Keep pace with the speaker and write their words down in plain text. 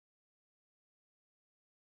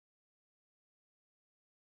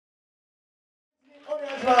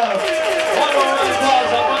One more round of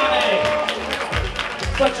applause, Amane.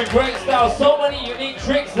 Such a great style, so many unique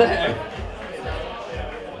tricks there.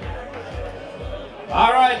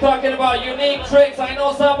 Alright, talking about unique tricks, I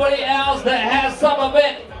know somebody else that has some of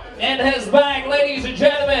it in his bag. Ladies and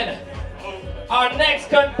gentlemen, our next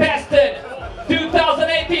contestant,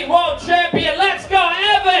 2018 World Champion, let's go,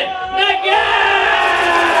 Evan Nagao!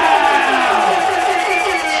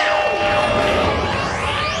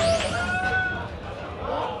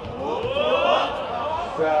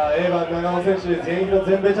 さあ、エヴァン長尾選手、現役の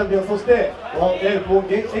全米チャンピオン、そしてエルポン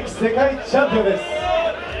現役世界チャンピオンです。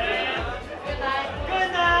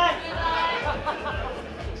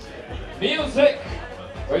Music!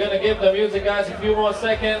 We're gonna give the music guys a few more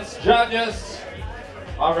seconds. Judges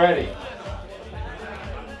are ready.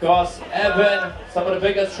 Because Evan, some of the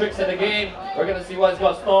biggest tricks in the game, we're gonna see what's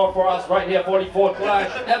got store for us right here,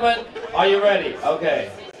 44CLASH. Evan, are you ready?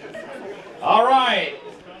 Okay. Alright.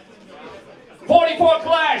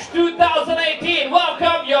 44CLASH 2018,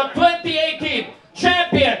 welcome your 2018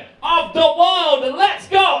 champion of the world. Let's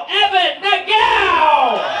go, Evan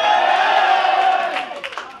Nagao!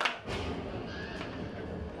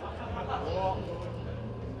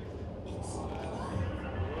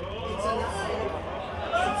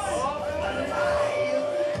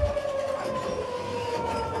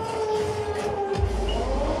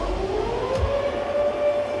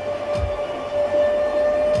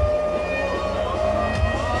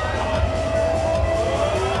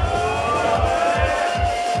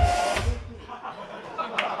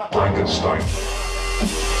 Frankenstein.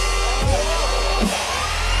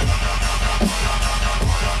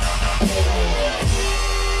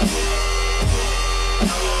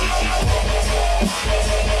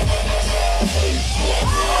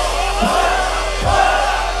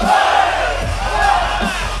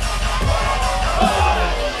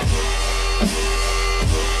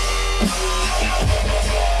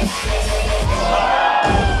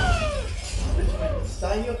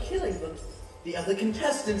 You're killing them. The other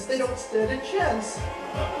contestants, they don't stand a chance.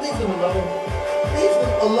 Leave them alone. Leave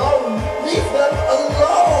them alone. Leave them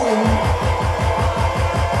alone.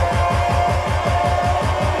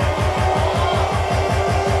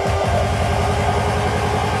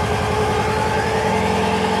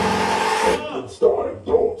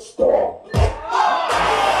 Don't stop.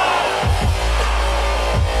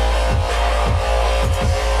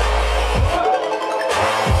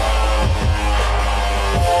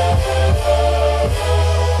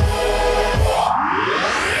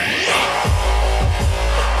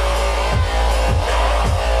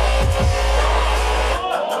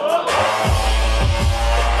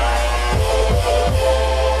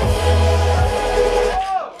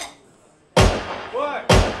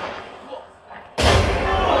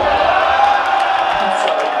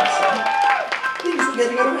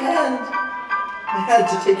 Getting out of hand. I had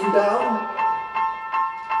to take you down.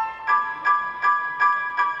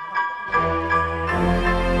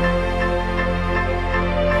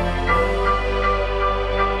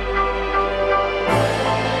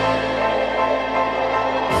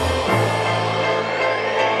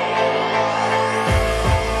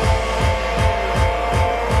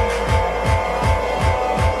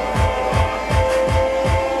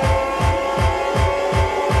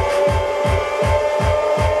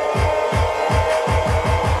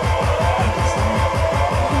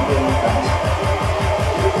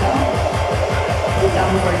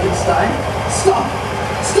 Stop!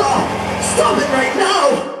 Stop! Stop it right now!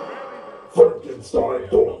 Frankenstein,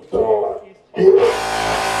 don't stop.